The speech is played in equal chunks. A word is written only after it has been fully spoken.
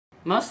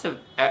most of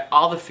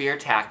all the fear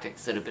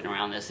tactics that have been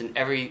around this, and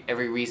every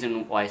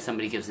reason why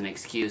somebody gives an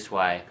excuse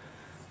why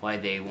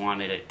they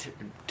wanted it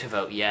to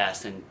vote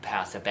yes and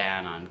pass a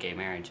ban on gay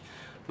marriage,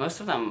 most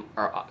of them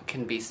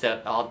can be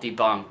all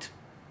debunked,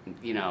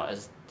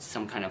 as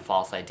some kind of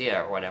false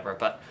idea or whatever.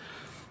 But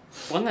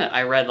one that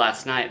I read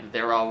last night,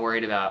 they were all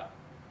worried about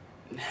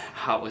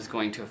how it was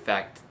going to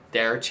affect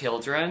their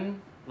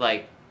children,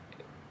 like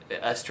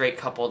a straight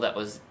couple that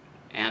was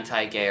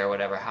anti-gay or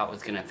whatever, how it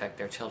was going to affect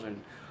their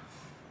children.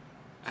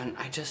 And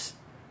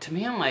to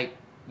me, I'm like,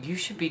 you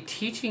should be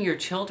teaching your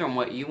children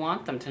what you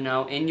want them to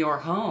know in your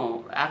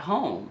home, at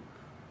home.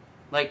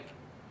 Like,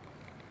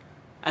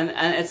 and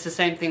it's the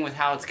same thing with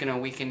how it's going to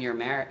weaken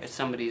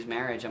somebody's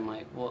marriage. I'm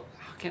like, well,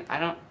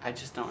 I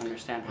just don't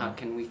understand how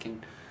can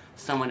weaken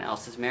someone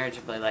else's marriage.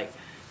 Like,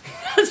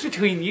 that's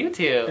between you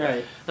two.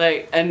 Right.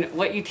 Like, and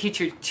what you teach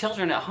your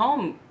children at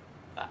home,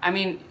 I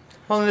mean,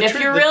 well, if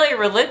you're really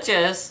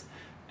religious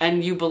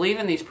and you believe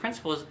in these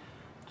principles,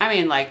 I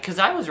mean, like, because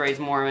I was raised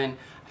Mormon,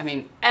 I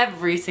mean,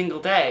 every single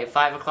day,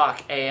 5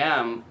 o'clock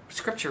a.m.,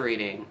 scripture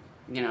reading,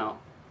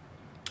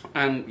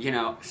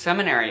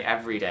 seminary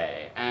every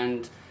day,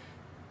 and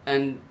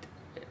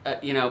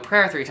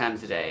prayer 3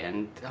 times a day,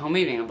 and home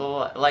meeting, and blah,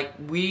 blah, blah. Like,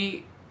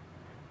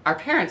 our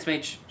parents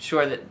made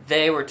sure that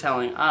they were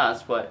telling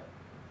us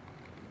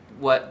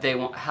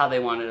how they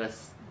wanted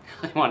us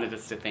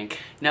to think.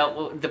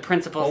 No, the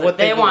principles that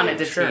they wanted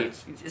to teach.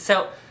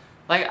 So,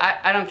 like,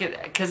 I don't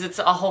get, because it's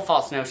a whole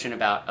false notion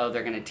about,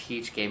 they're going to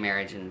teach gay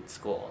marriage in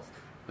schools,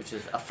 which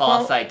is a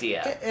false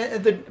idea.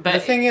 The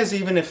thing is,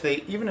 even if they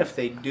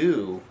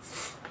do,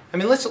 I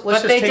mean, let's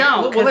just take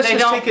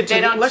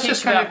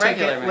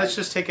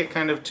it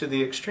kind of to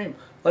the extreme.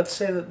 Let's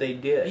say that they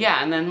did.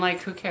 Yeah, and then,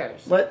 like, who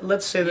cares?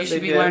 Let's say that they did. You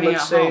should be learning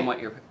at home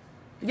what your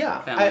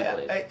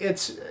family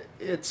believes.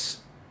 It's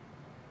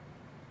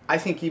I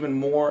think even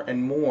more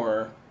and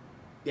more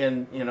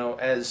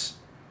as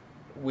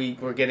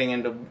we're getting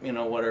into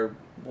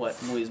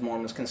what we as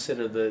Mormons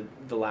consider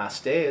the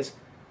last days,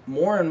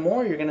 more and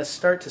more you're going to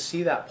start to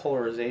see that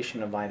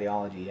polarization of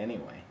ideology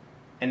anyway,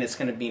 and it's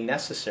going to be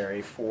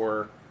necessary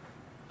for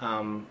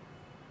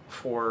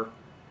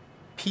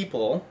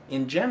people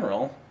in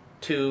general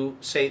to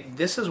say,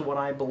 this is what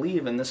I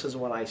believe and this is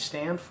what I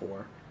stand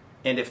for,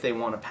 and if they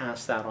want to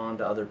pass that on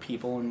to other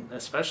people, and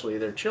especially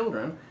their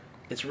children,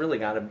 it's really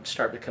got to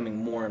start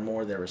becoming more and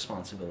more their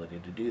responsibility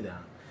to do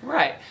that.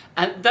 Right,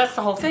 and that's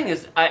the whole thing.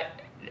 Is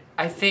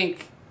I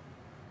think,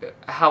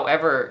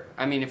 however,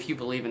 I mean, if you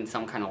believe in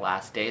some kind of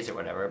last days or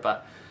whatever,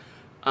 but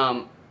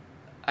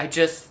I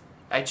just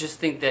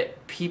think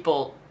that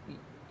people,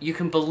 you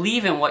can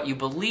believe in what you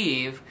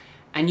believe,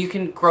 and you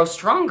can grow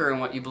stronger in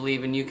what you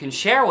believe, and you can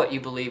share what you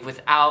believe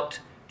without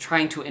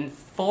trying to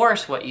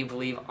enforce what you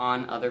believe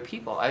on other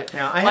people. I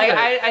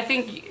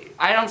think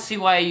I don't see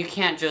why you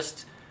can't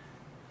just.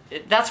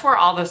 That's where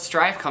all the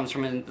strife comes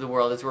from in the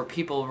world, is where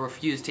people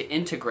refuse to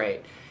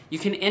integrate. You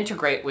can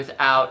integrate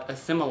without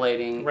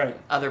assimilating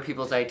other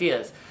people's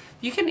ideas.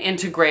 You can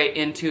integrate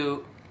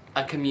into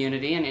a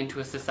community and into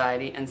a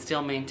society and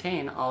still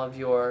maintain all of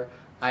your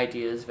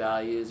ideas,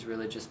 values,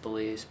 religious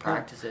beliefs,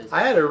 practices.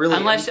 I had a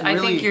I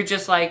think you're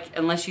just like,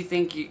 unless you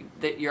think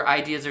that your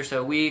ideas are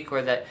so weak,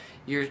 or that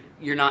you're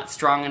not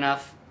strong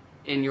enough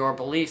in your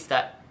beliefs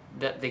that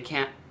they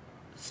can't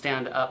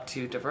stand up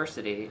to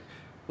diversity.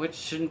 Which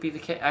shouldn't be the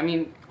case. I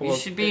mean, you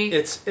should be.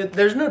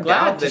 There's no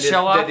doubt that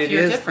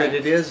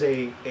it is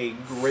a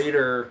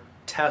greater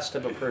test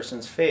of a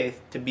person's faith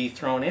to be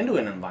thrown into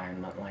an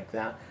environment like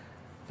that.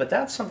 But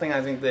that's something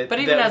I think that. But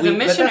even as a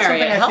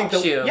missionary, it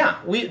helps you. Yeah,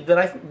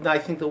 I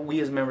think that we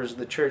as members of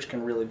the church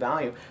can really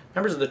value.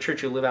 Members of the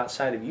church who live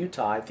outside of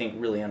Utah, I think,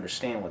 really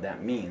understand what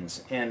that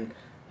means and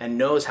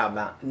know how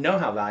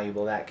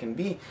valuable that can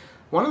be.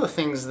 One of the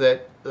things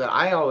that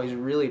I always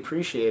really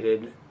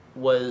appreciated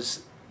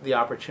was the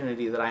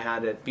opportunity that I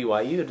had at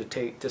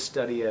BYU to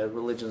study a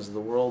Religions of the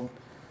World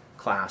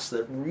class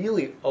that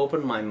really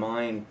opened my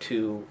mind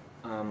to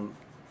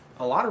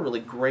a lot of really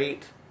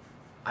great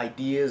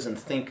ideas and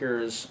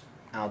thinkers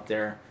out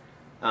there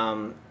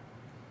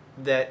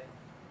that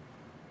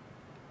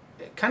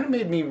it kind of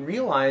made me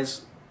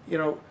realize,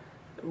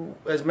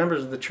 as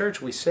members of the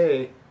church, we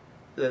say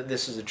that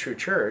this is a true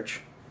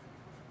church,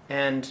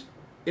 and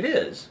it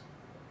is.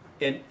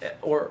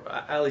 Or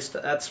at least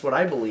that's what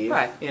I believe.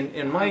 Right.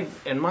 In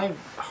my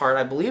heart,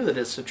 I believe that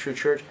it's a true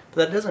church, but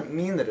that doesn't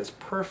mean that it's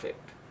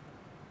perfect.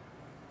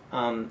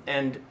 And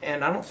I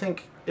don't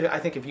think. I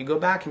think if you go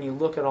back and you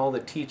look at all the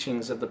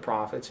teachings of the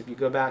prophets, if you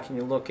go back and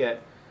you look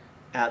at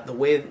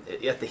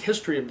the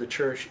history of the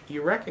church,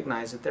 you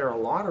recognize that there are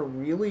a lot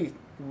of really,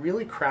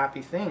 really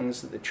crappy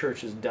things that the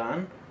church has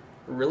done,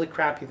 really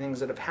crappy things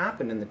that have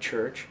happened in the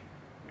church.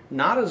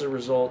 Not as a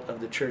result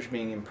of the church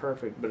being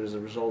imperfect, but as a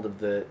result of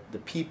the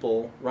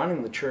people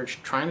running the church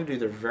trying to do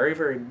their very,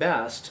 very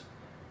best,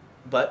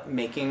 but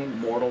making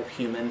mortal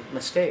human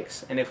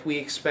mistakes. And if we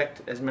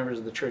expect, as members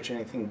of the church,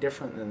 anything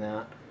different than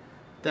that,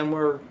 then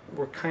we're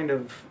kind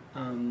of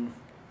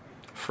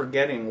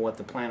forgetting what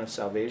the plan of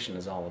salvation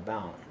is all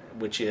about,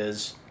 which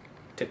is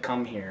to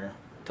come here,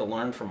 to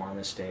learn from our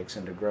mistakes,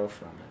 and to grow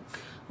from it.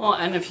 Well,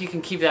 and if you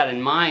can keep that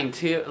in mind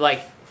too,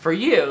 like for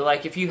you,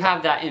 like if you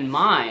have that in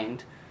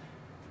mind,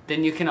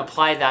 then you can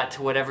apply that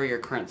to whatever your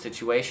current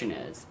situation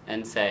is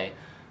and say,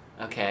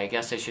 okay, I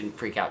guess I shouldn't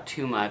freak out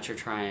too much or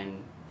try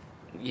and,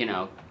 you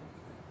know,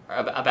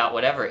 about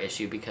whatever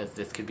issue, because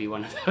this could be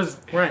one of those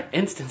right.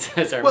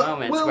 instances or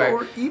moments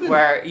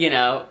where, you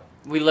know,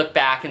 we look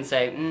back and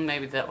say,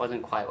 maybe that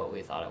wasn't quite what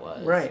we thought it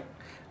was. Right.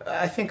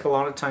 I think a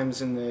lot of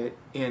times in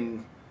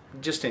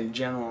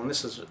general, and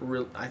this is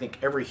real, I think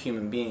every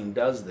human being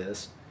does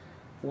this,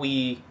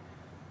 we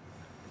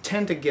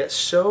tend to get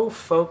so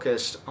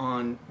focused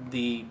on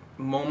the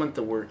moment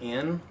that we're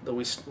in that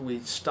we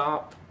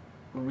stop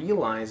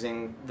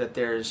realizing that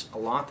there's a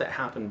lot that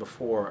happened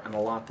before and a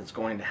lot that's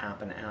going to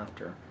happen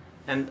after.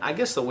 And I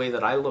guess the way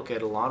that I look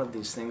at a lot of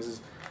these things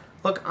is,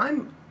 look,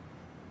 I'm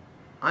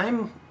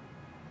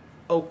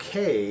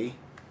okay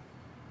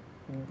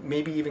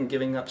maybe even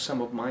giving up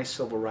some of my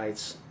civil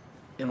rights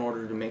in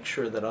order to make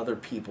sure that other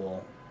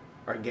people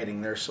are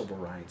getting their civil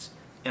rights,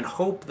 and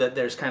hope that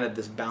there's kind of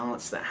this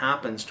balance that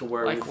happens to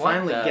where we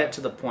finally get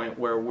to the point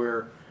where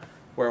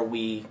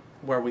we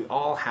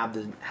all have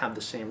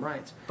the same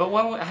rights. But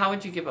how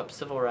would you give up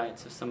civil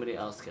rights if somebody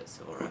else gets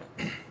civil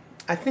rights?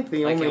 I think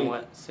the in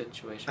what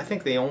situation? I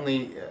think the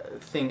only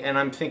thing, and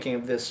I'm thinking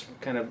of this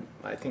kind of,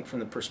 I think from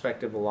the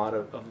perspective of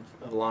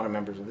a lot of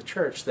members of the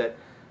church, that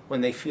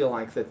when they feel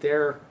like that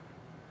their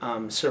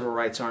civil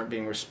rights aren't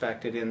being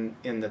respected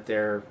in that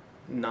they're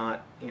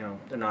not, you know,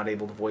 they're not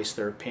able to voice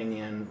their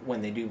opinion.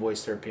 When they do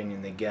voice their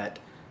opinion, they get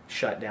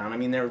shut down. I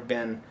mean, there have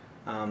been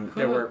I'll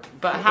give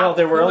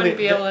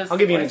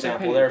you an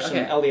example. There are some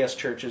LDS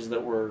churches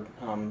that were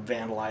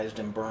vandalized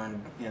and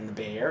burned in the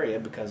Bay Area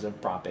because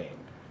of Prop 8.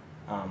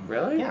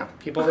 Really? Yeah,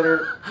 people that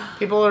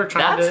are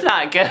trying That's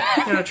not good.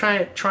 You know,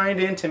 trying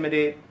to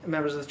intimidate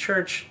members of the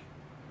church,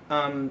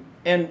 and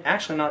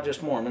actually not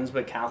just Mormons,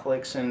 but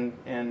Catholics and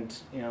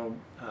you know,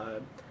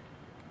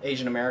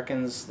 Asian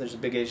Americans. There's a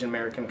big Asian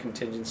American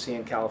contingency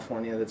in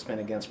California that's been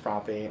against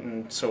Prop 8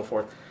 and so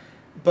forth.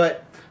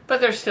 But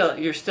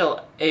you're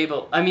still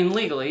able. I mean,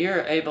 legally,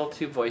 you're able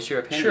to voice your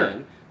opinion.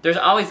 Sure. There's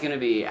always going to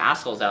be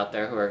assholes out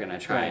there who are going to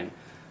try Right. and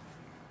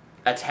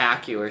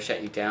attack you or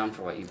shut you down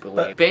for what you believe.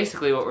 But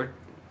basically,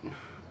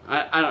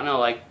 I don't know,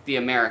 like the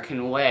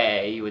American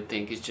way, you would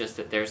think, is just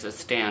that there's a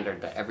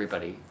standard that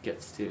everybody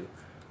gets to,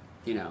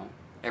 you know,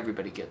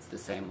 everybody gets the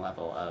same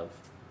level of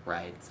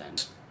rights.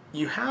 And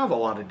you have a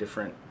lot of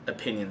different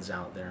opinions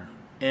out there,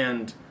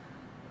 and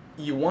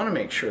you want to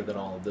make sure that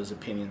all of those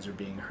opinions are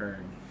being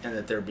heard and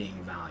that they're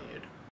being valued.